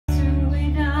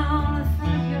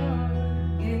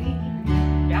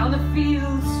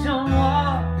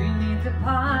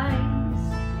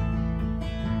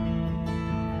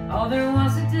Oh, there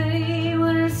was a day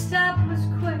when her step was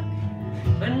quick,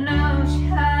 but now she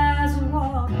has a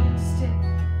walking stick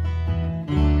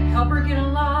to help her get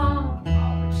along,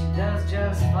 but she does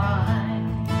just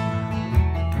fine.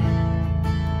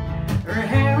 Her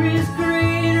hair is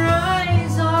gray and her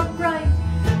eyes are bright.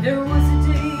 There was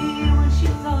a day when she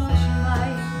thought she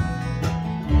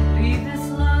might leave this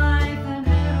life and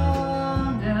head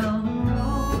on down the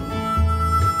road.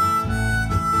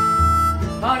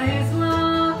 But his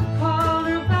love called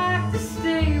her back to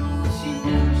stay. Oh, she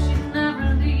knew she'd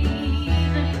never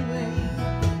leave anyway.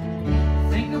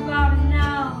 Think about it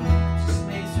now, it just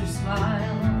makes her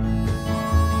smile.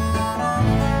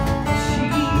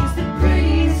 She's the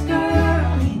prettiest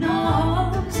girl he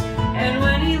knows, and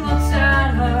when he looks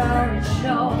at her it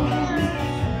shows.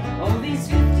 Oh, these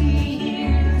 50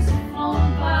 years have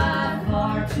flown by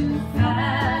far too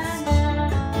fast.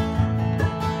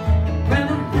 When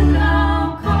the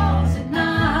poodle calls at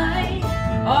night,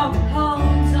 oh, he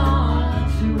holds on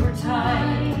to her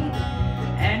tight,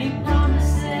 and he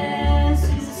promises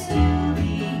he'll still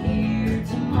be here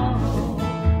tomorrow.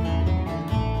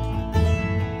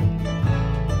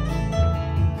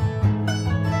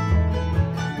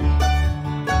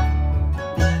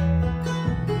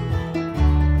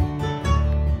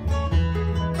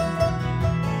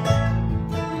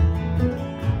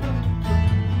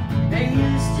 They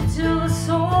used to till the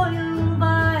soil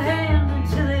by hand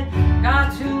until they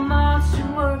got too much to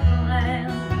work the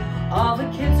land. All the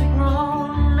kids are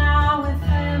grown now with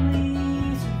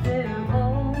families of their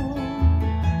own.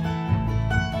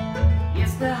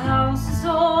 Yes, the house is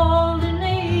old and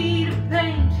need of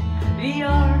paint. The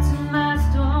yard's a mess,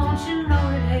 don't you know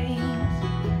it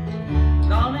ain't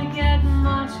gonna get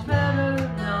much better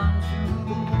none too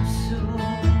soon.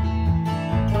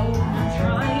 Oh, they're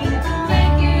trying to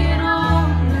make it on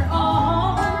their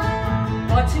own,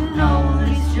 but you know that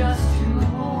he's just too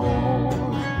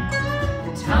old.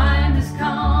 The time has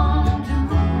come to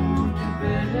move to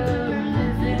better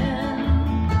living.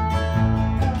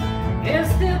 Yes,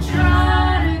 they'll try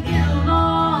to get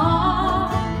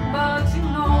along, but you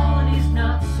know that he's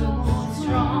not so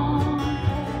strong,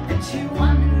 and she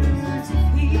wonders if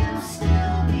he'll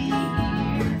still be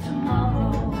here tomorrow.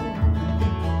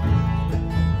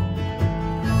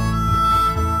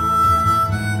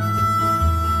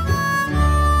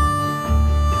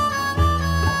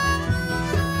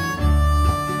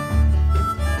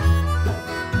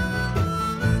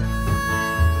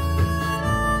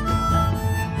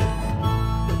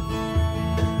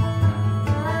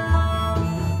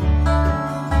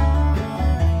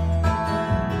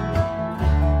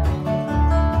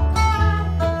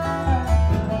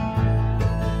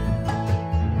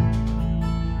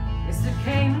 Yes, there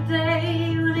came a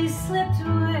day when he slipped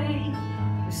away.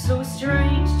 It was so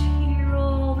strange to hear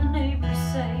all the neighbors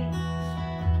say,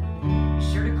 be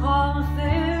sure to call if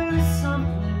there is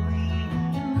something we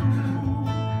can do.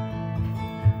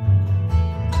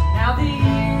 Now the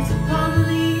years have come and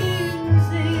the years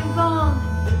they've gone,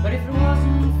 but if it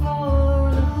wasn't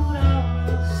for the hoot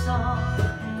owl song,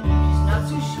 she's not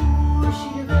so sure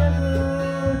she'd have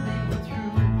ever made it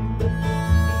through.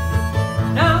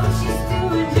 Now she's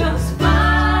doing just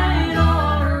fine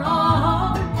on her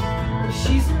own.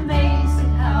 She's amazed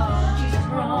at how she's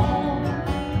grown.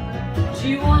 She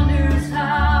wonders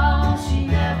how she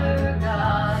ever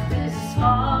got this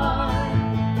far.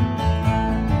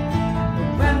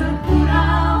 When the hoot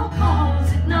owl calls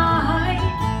at night,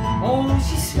 oh,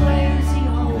 she swears he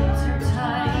holds her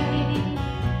tight,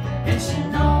 and she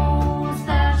knows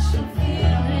that she'll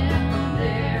feel him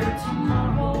there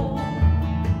tomorrow.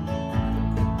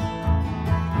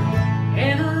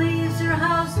 Anna leaves her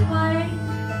house by 8.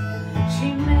 She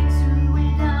makes her way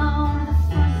down the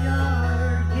front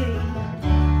yard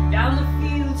gate, down the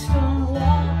fieldstone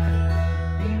walk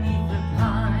beneath the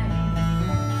pine.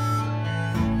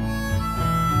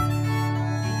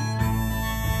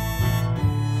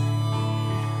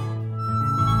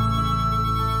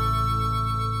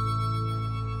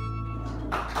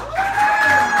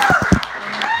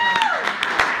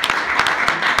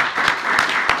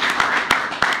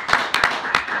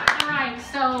 All right,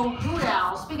 so hoot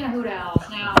owl. Speaking of hoot owls,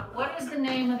 now what is the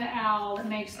name of the owl that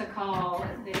makes the call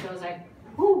that goes like,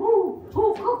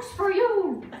 who cooks for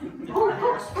you? Who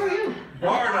cooks for you?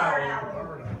 Barred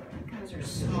owl. Those are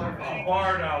smart.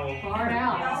 Barred owl. Barred They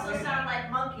owls. also sound like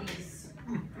monkeys.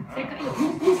 They could,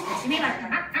 you mean like,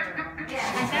 Yeah,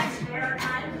 like that? there are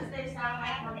times that they sound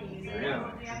like monkeys. They Yeah.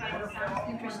 don't have like a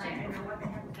sound. Interesting.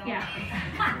 When Yeah.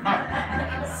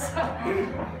 So,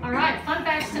 all right, fun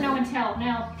facts to know and tell.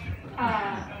 Now,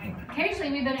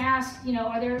 occasionally we've been asked, you know,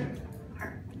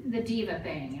 the diva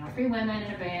thing, you know, 3 women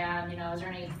in a band, you know, is there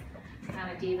any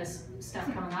kind of diva stuff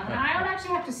coming on? And I would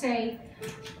actually have to say,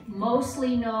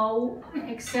 mostly no,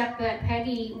 except that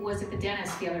Peggy was at the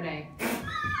dentist the other day.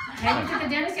 Peggy was at the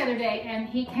dentist the other day, and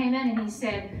he came in and he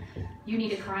said, "You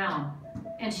need a crown."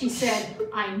 And she said,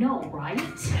 "I know, right?"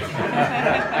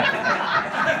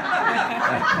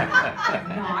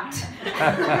 Not.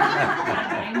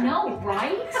 I know,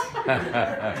 right?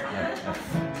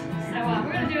 So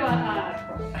we're going to do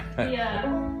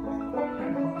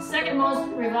the second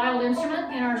most reviled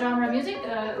instrument in our genre of music,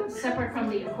 separate from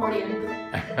the accordion.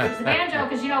 It's the banjo,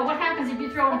 because you know what happens if you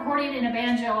throw an accordion and a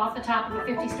banjo off the top of a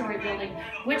 50-story building?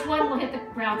 Which one will hit the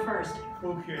ground first?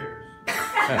 Who cares? That's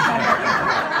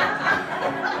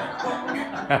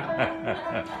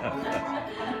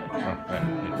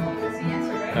the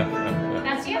answer, right?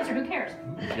 That's the answer, who cares?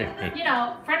 You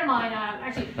know, a friend of mine,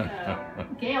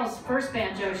 Gail's first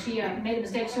banjo, she made a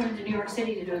mistake. She went into New York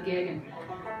City to do a gig, and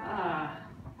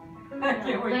I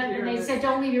can't wait to hear they this. said,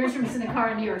 "Don't leave your instruments in the car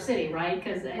in New York City," right?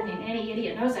 Because, I mean, any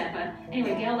idiot knows that. But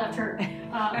anyway, Gail left her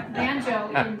banjo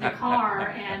in the car,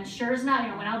 and sure as not, you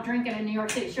know, went out drinking in New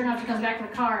York City. Sure enough, she comes back to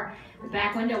the car, the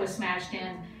back window was smashed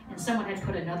in, and someone had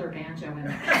put another banjo in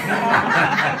there.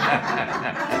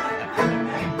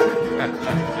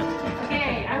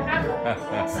 Okay,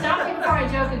 stop me before I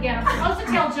joke again. I'm supposed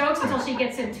to tell jokes until she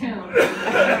gets in tune.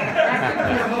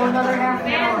 Another half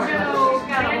an hour.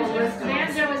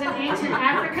 Banjo is an ancient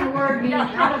African word meaning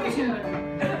out of tune.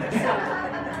 So,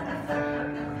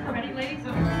 ready, ladies?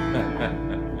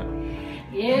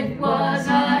 It was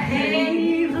a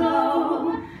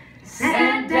halo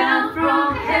sent down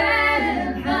from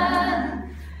heaven,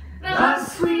 the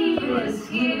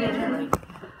sweetest gift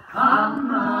of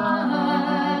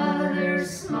mother's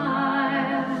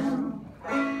smile.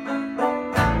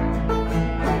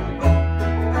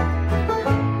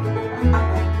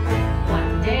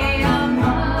 One day a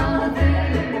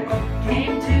mother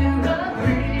came to a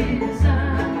prison.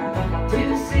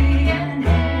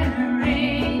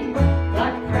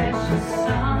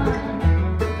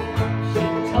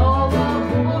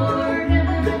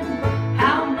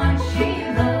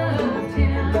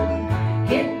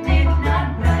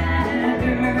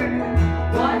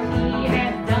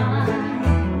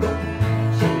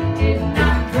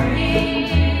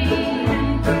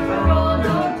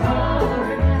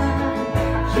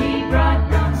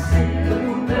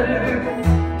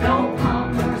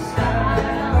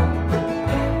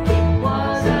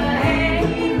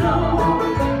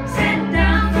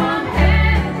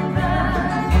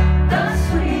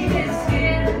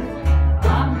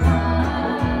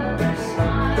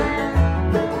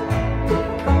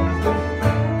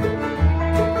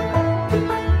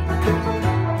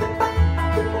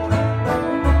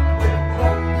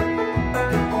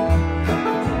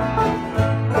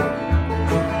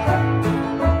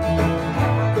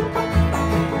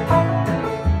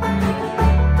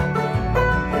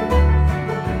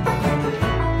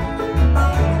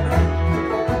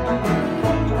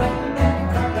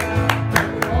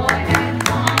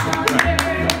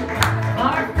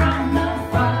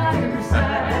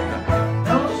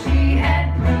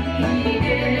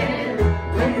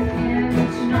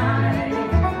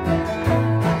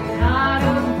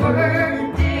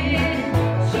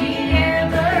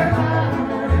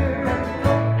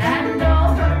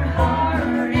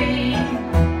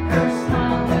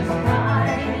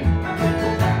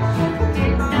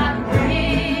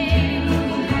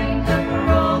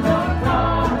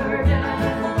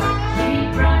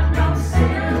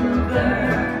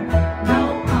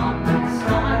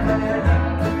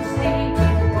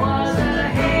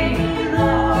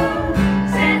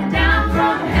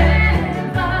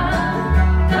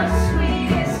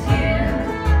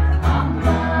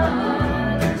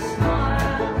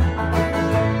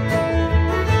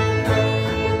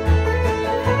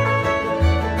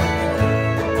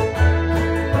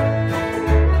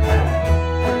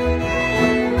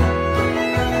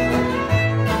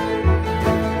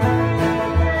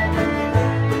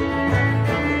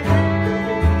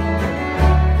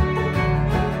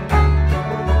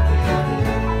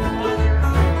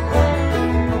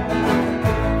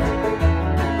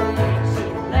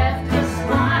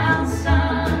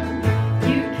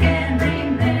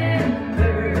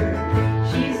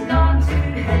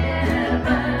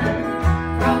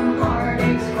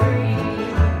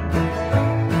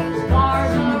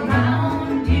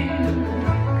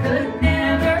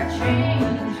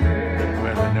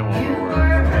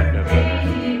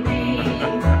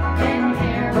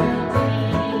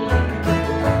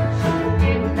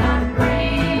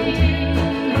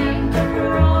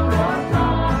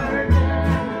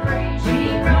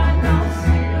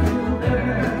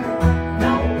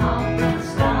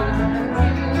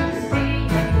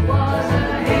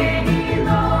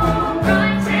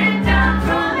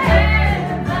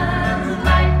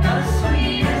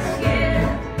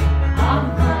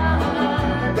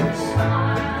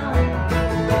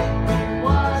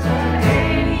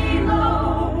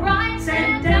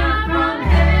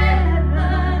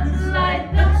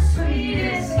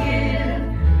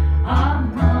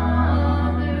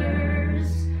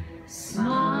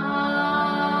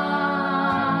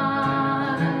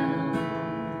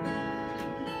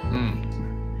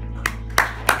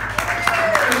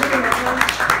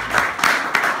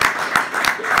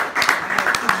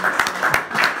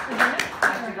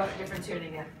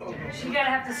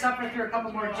 get through a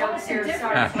couple more jokes here.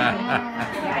 Sorry.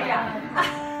 Yeah.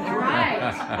 All right.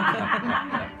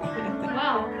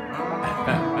 Well,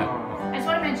 I just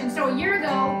want to mention, so a year ago,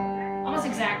 almost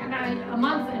exactly, about a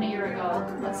month and a year ago,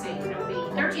 let's see, it'll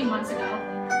be 13 months ago,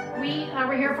 we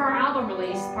were here for our album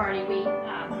release party. We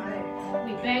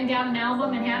banged out an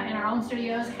album in our own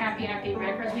studios, Happy Active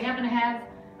Records. We happen to have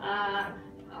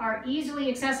our easily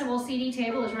accessible CD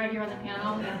table is right here on the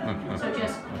piano. So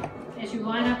just, as you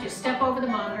line up, just step over the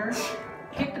monitor,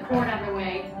 kick the cord out of the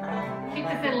way, kick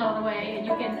the fiddle out of the way, and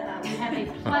you can, we have a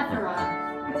plethora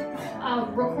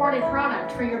of recorded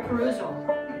product for your perusal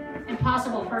and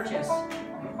possible purchase.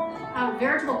 A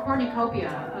veritable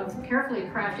cornucopia of carefully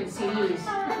crafted CDs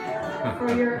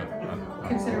for your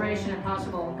consideration and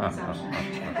possible consumption.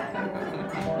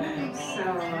 So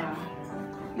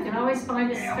you can always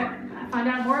find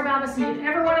out more about us if you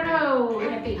ever want to know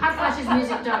at the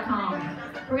hotflashesmusic.com.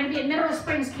 We're going to be at Mineral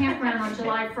Springs Campground on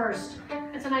July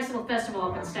 1st. It's a nice little festival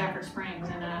up in Stafford Springs,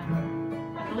 and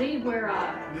I believe we're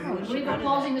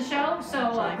closing the show.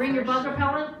 So bring your bug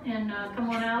repellent and come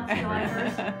on out July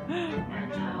 1st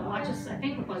and watch us. I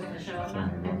think we're closing the show. I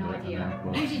have no idea.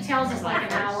 It usually tells us like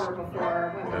an hour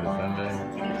before. That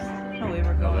Sunday? Oh, we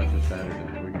were No, going. that's a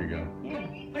Saturday, a week ago.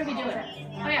 What are we doing?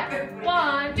 Oh yeah.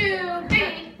 1, 2,